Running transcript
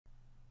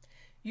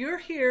You're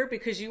here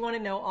because you want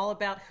to know all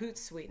about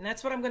Hootsuite, and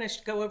that's what I'm going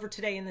to go over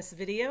today in this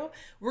video.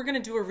 We're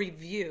going to do a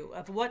review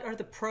of what are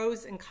the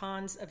pros and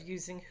cons of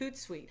using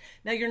Hootsuite.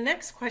 Now, your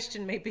next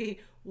question may be,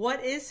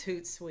 what is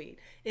Hootsuite?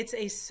 It's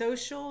a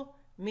social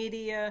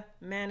media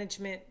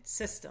management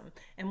system.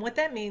 And what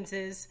that means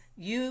is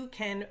you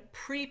can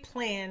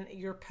pre-plan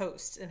your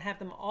posts and have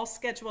them all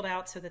scheduled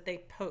out so that they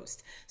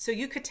post. So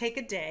you could take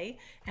a day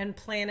and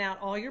plan out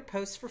all your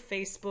posts for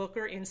Facebook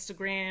or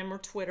Instagram or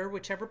Twitter,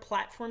 whichever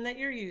platform that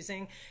you're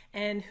using,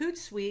 and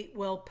Hootsuite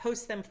will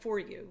post them for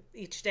you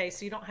each day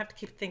so you don't have to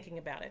keep thinking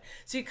about it.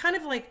 So you kind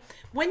of like,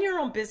 when you're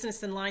on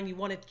business in line, you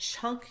want to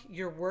chunk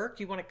your work,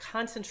 you want to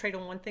concentrate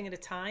on one thing at a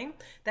time.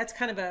 That's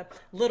kind of a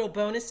little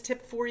bonus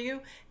tip for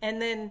you.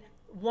 And then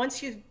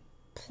once you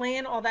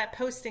plan all that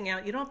posting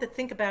out, you don't have to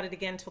think about it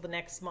again until the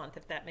next month,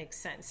 if that makes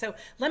sense. So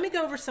let me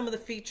go over some of the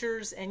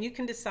features and you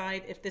can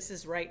decide if this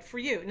is right for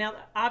you. Now,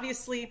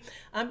 obviously,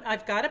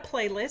 I've got a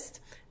playlist.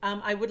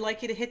 I would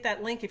like you to hit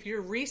that link if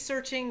you're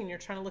researching and you're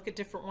trying to look at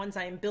different ones.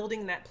 I am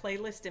building that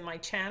playlist in my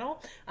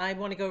channel. I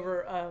want to go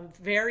over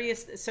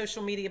various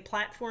social media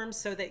platforms,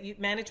 so that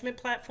management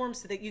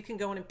platforms, so that you can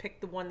go in and pick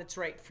the one that's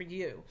right for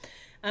you.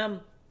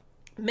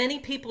 Many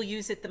people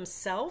use it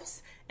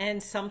themselves,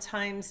 and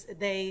sometimes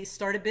they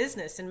start a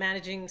business and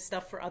managing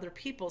stuff for other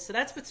people. So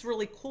that's what's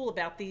really cool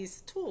about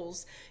these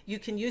tools. You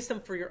can use them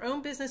for your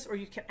own business, or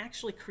you can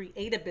actually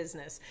create a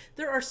business.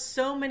 There are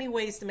so many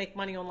ways to make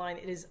money online.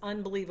 It is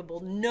unbelievable.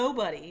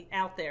 Nobody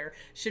out there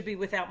should be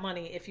without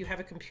money if you have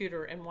a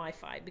computer and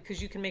Wi-Fi,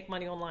 because you can make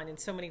money online in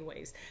so many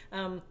ways.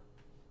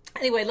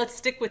 Anyway, let's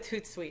stick with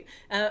Hootsuite.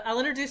 I'll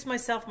introduce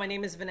myself. My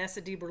name is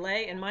Vanessa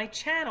DeBurlet, and my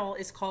channel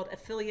is called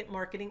Affiliate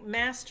Marketing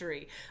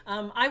Mastery.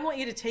 I want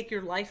you to take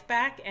your life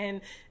back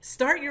and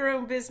start your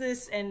own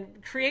business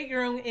and create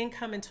your own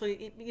income until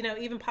you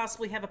even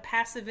possibly have a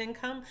passive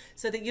income,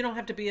 so that you don't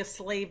have to be a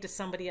slave to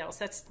somebody else.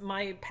 That's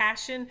my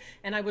passion,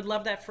 and I would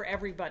love that for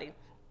everybody.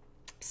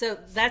 So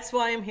that's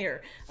why I'm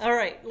here. All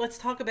right, let's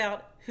talk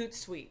about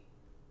Hootsuite.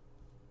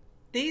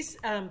 These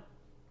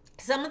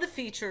some of the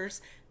features,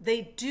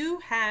 they do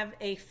have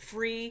a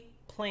free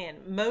plan.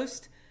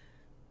 Most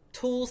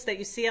tools that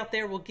you see out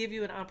there will give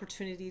you an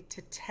opportunity to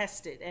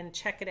test it and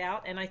check it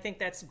out. And I think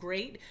that's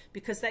great,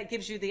 because that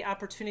gives you the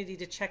opportunity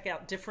to check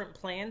out different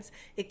plans.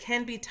 It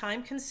can be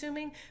time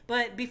consuming,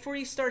 but before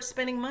you start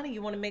spending money,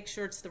 you want to make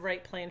sure it's the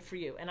right plan for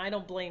you. And I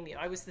don't blame you.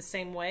 I was the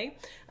same way.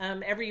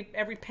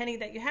 Every penny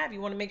that you have,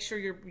 you want to make sure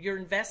you're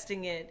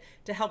investing it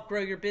to help grow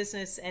your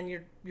business, and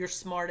you're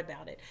smart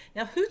about it.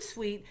 Now,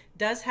 Hootsuite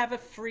does have a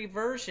free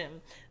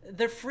version.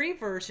 The free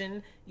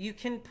version, you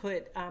can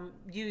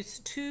use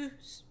two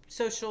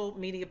social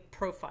media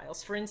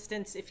profiles. For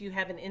instance, if you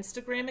have an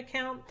Instagram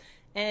account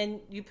and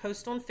you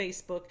post on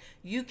Facebook,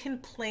 you can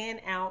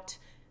plan out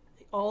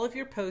all of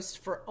your posts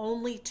for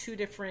only two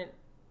different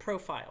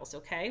profiles,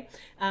 okay?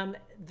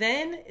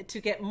 Then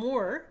to get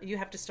more, you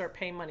have to start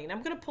paying money. And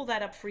I'm going to pull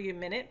that up for you in a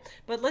minute,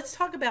 but let's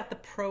talk about the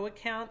pro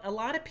account. A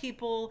lot of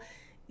people,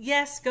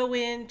 yes, go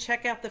in,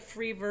 check out the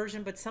free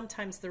version, but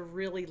sometimes they're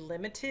really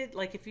limited.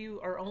 Like if you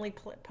are only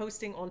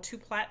posting on two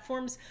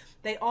platforms,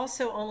 they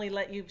also only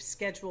let you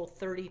schedule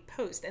 30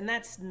 posts, and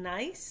that's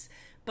nice,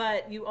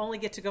 but you only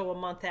get to go a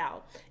month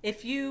out.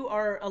 If you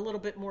are a little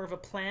bit more of a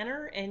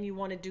planner and you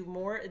want to do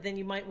more, then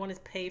you might want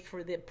to pay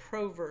for the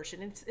pro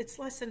version. It's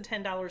less than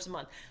 $10 a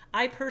month.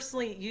 I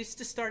personally used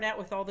to start out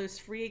with all those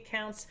free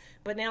accounts,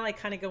 but now I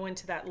kind of go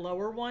into that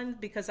lower one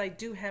because I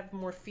do have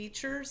more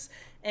features,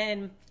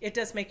 and it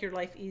does make your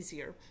life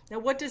easier. Now,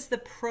 what does the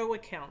pro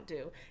account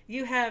do?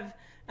 You have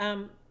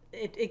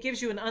it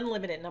gives you an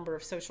unlimited number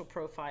of social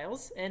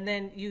profiles, and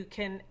then you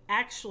can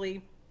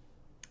actually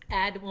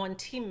add one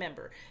team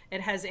member.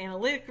 It has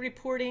analytic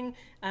reporting.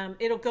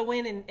 It'll go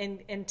in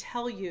and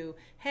tell you,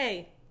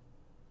 hey,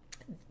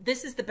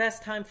 this is the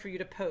best time for you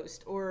to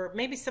post, or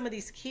maybe some of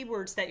these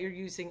keywords that you're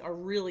using are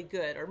really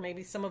good, or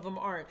maybe some of them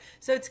aren't.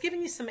 So it's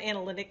giving you some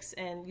analytics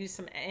and use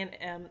some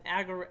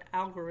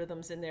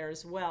algorithms in there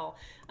as well.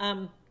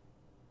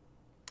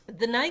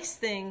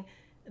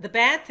 The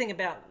bad thing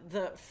about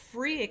the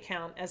free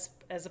account as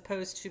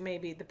opposed to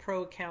maybe the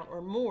pro account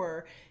or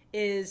more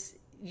is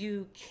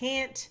you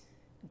can't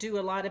do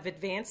a lot of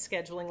advanced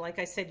scheduling. Like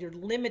I said, you're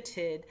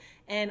limited,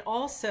 and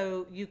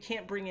also you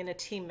can't bring in a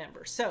team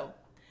member. So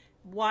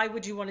why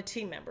would you want a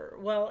team member?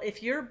 Well,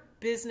 if your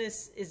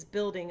business is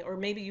building, or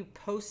maybe you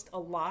post a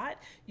lot,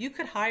 you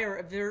could hire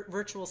a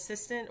virtual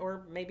assistant,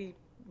 or maybe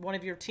one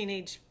of your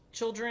teenage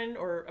children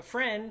or a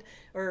friend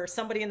or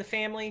somebody in the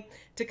family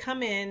to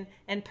come in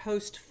and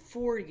post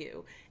for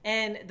you.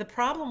 And the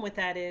problem with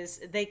that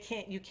is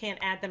you can't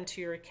add them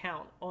to your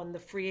account on the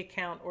free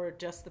account or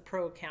just the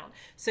pro account.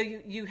 So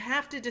you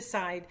have to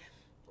decide,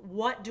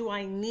 what do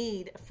I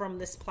need from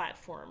this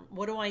platform?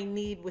 What do I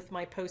need with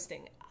my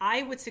posting?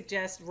 I would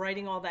suggest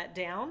writing all that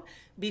down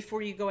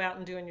before you go out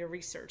and doing your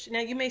research.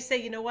 Now, you may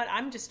say, you know what,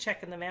 I'm just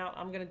checking them out.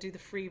 I'm going to do the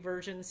free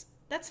versions.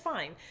 That's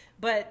fine.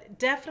 But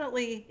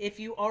definitely, if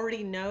you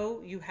already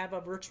know you have a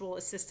virtual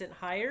assistant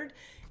hired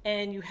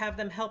and you have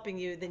them helping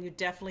you, then you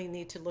definitely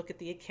need to look at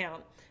the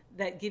account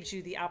that gives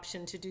you the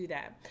option to do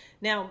that.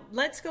 Now,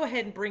 let's go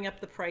ahead and bring up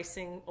the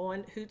pricing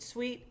on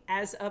Hootsuite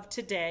as of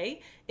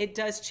today. It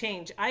does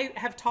change. I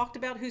have talked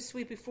about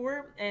Hootsuite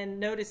before and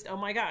noticed, oh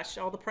my gosh,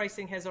 all the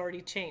pricing has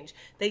already changed.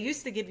 They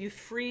used to give you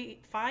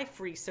 5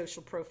 free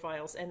social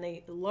profiles, and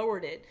they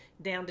lowered it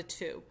down to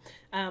 2.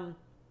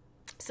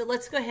 So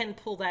let's go ahead and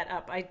pull that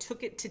up. I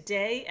took it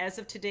today, as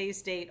of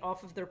today's date,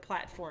 off of their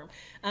platform.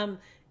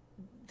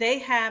 They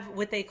have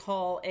what they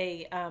call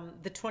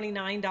the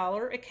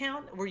 $29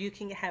 account, where you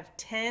can have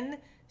 10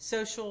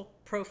 social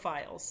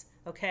profiles,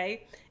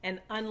 okay, and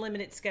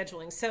unlimited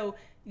scheduling. So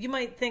you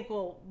might think,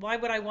 well, why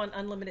would I want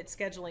unlimited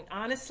scheduling?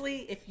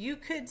 Honestly, if you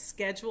could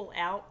schedule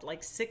out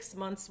like 6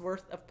 months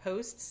worth of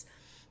posts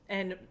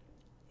and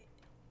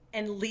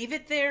leave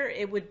it there,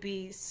 it would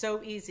be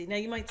so easy. Now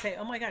you might say,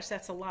 oh my gosh,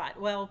 that's a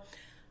lot. Well,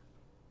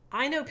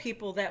 I know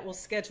people that will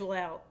schedule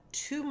out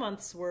 2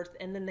 months worth,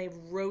 and then they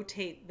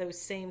rotate those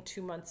same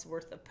 2 months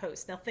worth of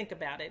posts. Now think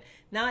about it.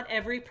 Not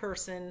every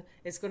person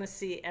is going to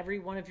see every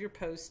one of your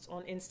posts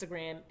on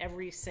Instagram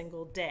every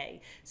single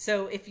day.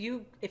 So if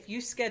you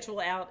schedule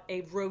out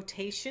a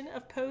rotation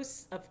of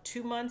posts of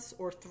 2 months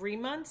or 3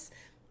 months,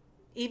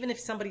 even if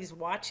somebody's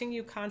watching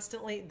you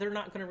constantly, they're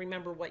not going to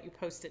remember what you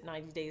posted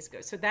 90 days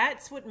ago. So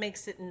that's what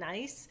makes it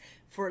nice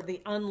for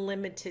the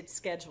unlimited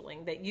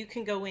scheduling, that you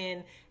can go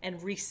in and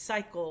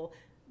recycle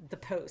the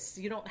posts.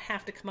 You don't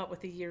have to come up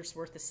with a year's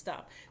worth of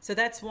stuff. So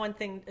that's one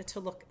thing to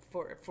look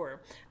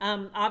for.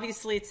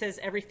 Obviously, it says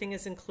everything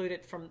is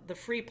included from the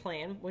free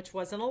plan, which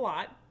wasn't a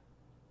lot.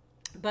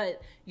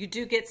 But you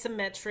do get some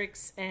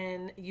metrics,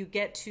 and you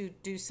get to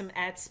do some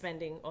ad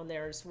spending on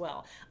there as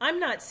well.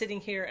 I'm not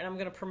sitting here and I'm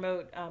going to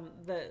promote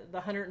the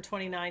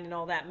 129 and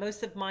all that.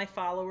 Most of my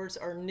followers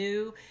are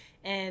new,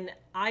 and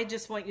I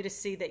just want you to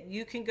see that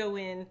you can go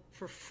in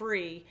for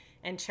free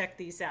and check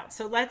these out.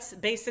 So let's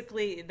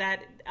basically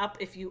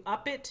if you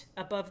up it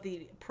above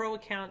the pro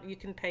account, you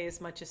can pay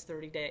as much as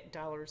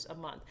 $30 a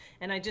month.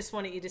 And I just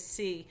wanted you to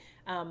see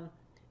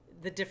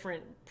the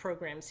different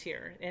programs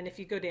here. And if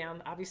you go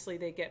down, obviously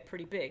they get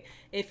pretty big.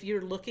 If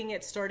you're looking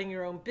at starting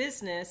your own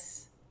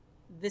business,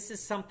 this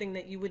is something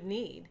that you would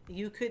need.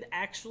 You could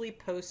actually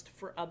post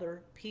for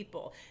other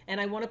people.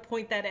 And I want to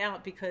point that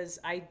out because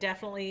I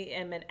definitely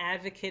am an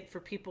advocate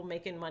for people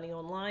making money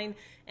online,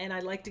 and I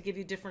like to give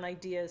you different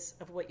ideas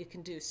of what you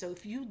can do. So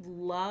if you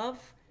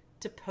love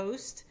to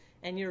post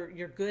and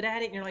you're good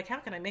at it, and you're like, how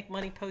can I make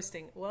money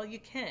posting? Well, you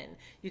can.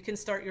 You can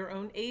start your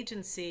own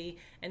agency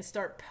and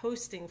start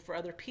posting for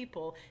other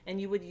people,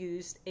 and you would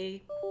use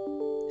a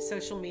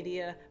social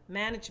media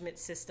management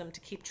system to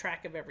keep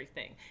track of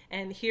everything.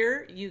 And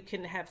here you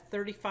can have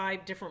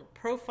 35 different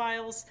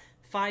profiles,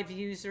 5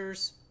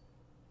 users,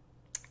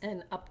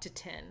 and up to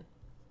 10.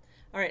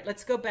 All right,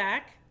 let's go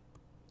back.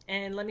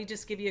 And let me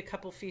just give you a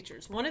couple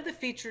features. One of the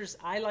features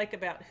I like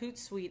about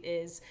Hootsuite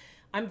is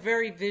I'm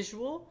very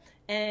visual,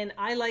 and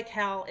I like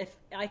how if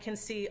I can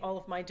see all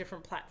of my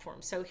different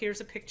platforms. So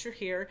here's a picture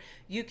here.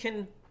 You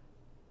can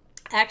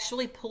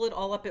actually pull it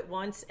all up at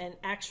once and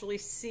actually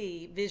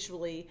see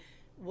visually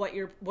what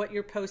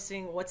you're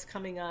posting, what's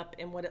coming up,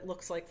 and what it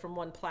looks like from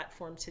one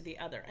platform to the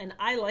other. And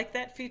I like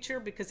that feature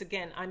because,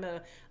 again, I'm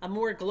a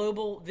more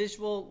global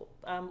visual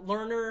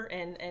learner,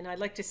 and I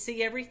like to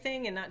see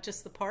everything and not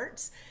just the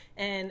parts.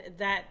 And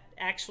that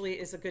actually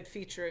is a good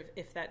feature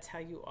if that's how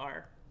you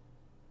are.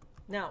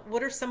 Now,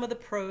 what are some of the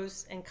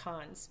pros and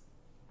cons?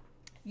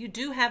 You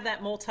do have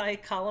that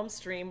multi-column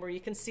stream where you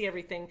can see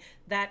everything.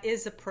 That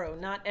is a pro.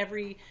 Not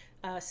every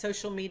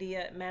social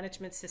media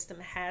management system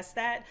has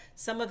that.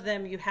 Some of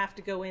them you have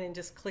to go in and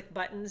just click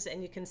buttons,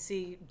 and you can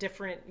see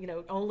different,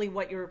 only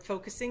what you're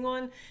focusing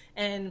on,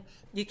 and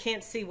you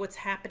can't see what's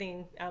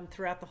happening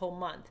throughout the whole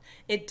month.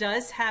 It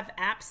does have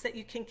apps that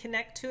you can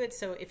connect to it.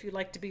 So if you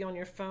like to be on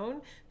your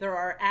phone, there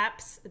are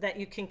apps that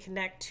you can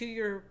connect to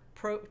your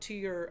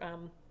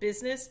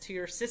business, to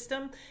your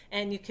system,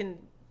 and you can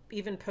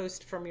even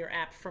post from your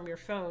app, from your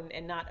phone,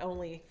 and not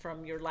only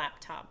from your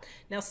laptop.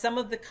 Now, some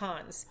of the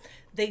cons.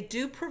 They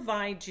do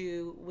provide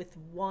you with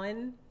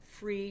 1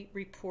 free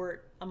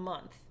report a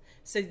month.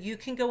 So you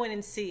can go in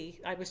and see,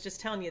 I was just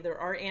telling you, there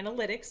are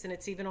analytics, and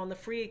it's even on the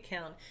free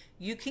account.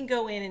 You can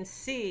go in and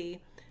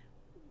see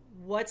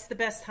what's the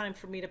best time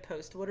for me to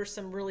post, what are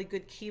some really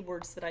good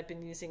keywords that I've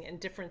been using, and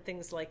different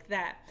things like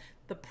that.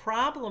 The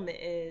problem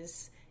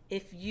is,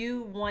 if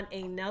you want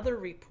another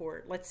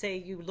report, let's say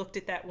you looked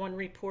at that one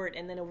report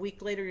and then a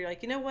week later you're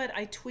like, you know what,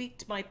 I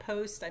tweaked my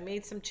post, I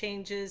made some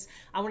changes,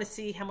 I want to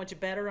see how much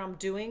better I'm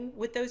doing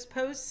with those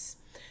posts,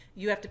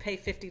 you have to pay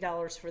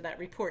 $50 for that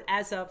report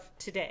as of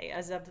today,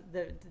 as of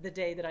the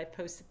day that I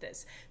posted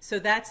this. So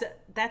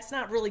that's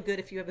not really good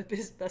if you have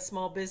a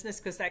small business,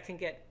 because that can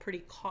get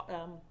pretty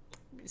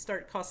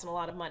start costing a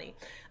lot of money.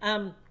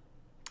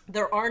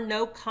 There are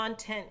no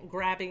content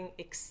grabbing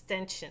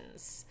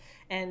extensions.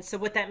 And so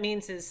what that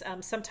means is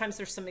sometimes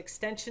there's some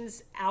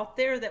extensions out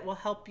there that will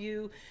help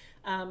you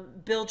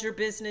build your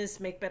business,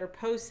 make better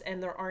posts,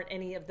 and there aren't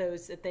any of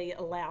those that they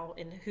allow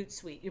in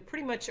Hootsuite. You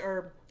pretty much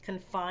are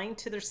confined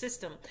to their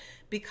system,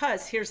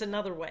 because here's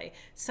another way.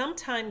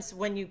 Sometimes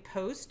when you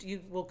post,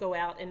 you will go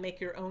out and make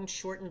your own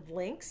shortened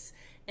links.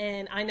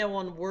 And I know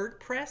on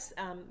WordPress,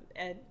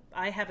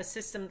 I have a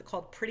system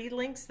called Pretty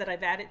Links that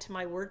I've added to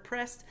my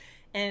WordPress,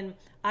 and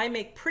I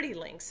make pretty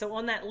links. So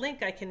on that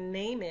link, I can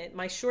name it,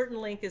 my shortened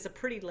link is a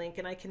pretty link,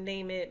 and I can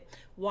name it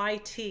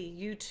YT,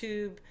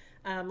 YouTube.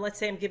 Let's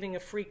say I'm giving a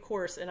free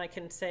course, and I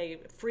can say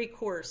free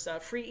course,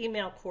 free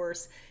email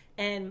course.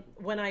 And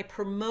when I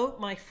promote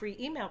my free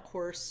email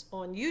course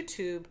on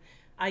YouTube,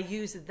 I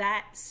use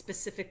that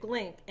specific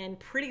link, and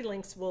Pretty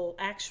Links will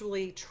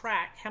actually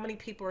track how many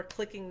people are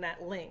clicking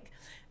that link.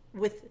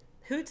 With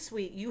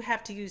Hootsuite, you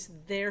have to use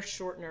their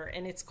shortener,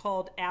 and it's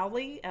called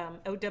Owly,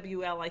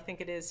 O-W-L, I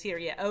think it is here.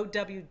 Yeah,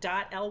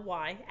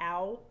 O-W.L-Y,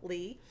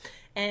 Owly,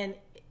 and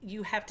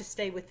you have to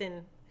stay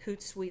within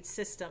Hootsuite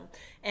system,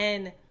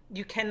 and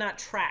you cannot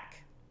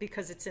track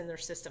because it's in their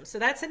system. So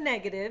that's a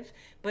negative,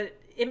 but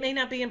it may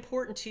not be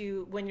important to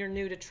you when you're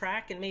new to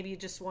track, and maybe you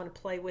just want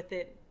to play with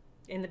it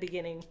in the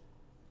beginning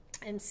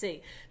and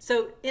see.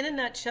 So in a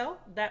nutshell,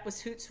 that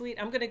was Hootsuite.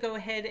 I'm going to go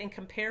ahead and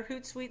compare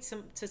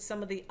Hootsuite to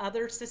some of the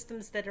other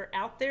systems that are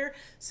out there.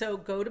 So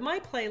go to my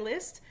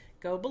playlist,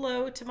 go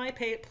below to my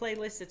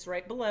playlist, it's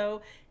right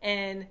below,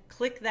 and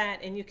click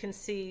that, and you can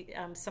see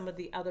some of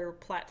the other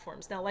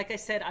platforms. Now, like I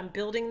said, I'm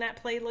building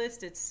that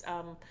playlist. It's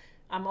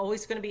I'm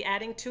always going to be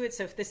adding to it.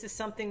 So if this is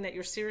something that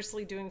you're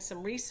seriously doing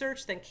some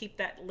research, then keep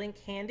that link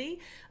handy.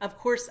 Of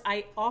course,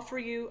 I'm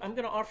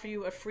going to offer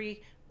you a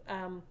free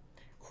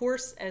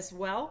course as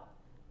well,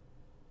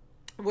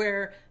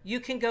 where you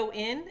can go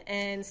in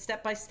and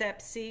step by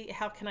step see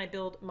how can I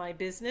build my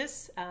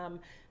business.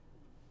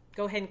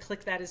 Go ahead and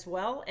click that as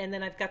well. And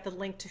then I've got the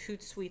link to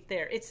Hootsuite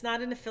there. It's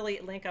not an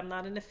affiliate link. I'm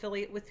not an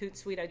affiliate with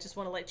Hootsuite. I just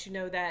want to let you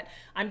know that.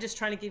 I'm just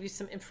trying to give you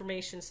some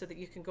information so that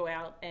you can go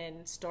out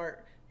and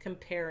start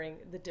comparing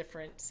the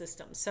different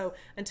systems. So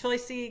until I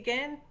see you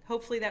again,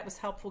 hopefully that was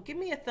helpful. Give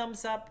me a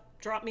thumbs up,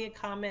 drop me a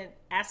comment,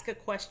 ask a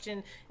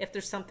question if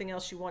there's something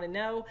else you want to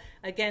know.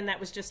 Again, that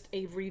was just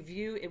a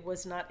review. It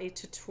was not a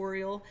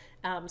tutorial.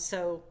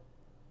 So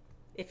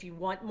if you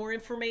want more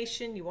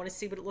information, you want to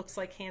see what it looks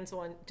like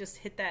hands-on, just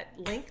hit that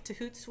link to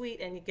Hootsuite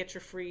and you get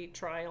your free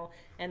trial,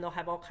 and they'll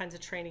have all kinds of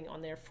training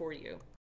on there for you.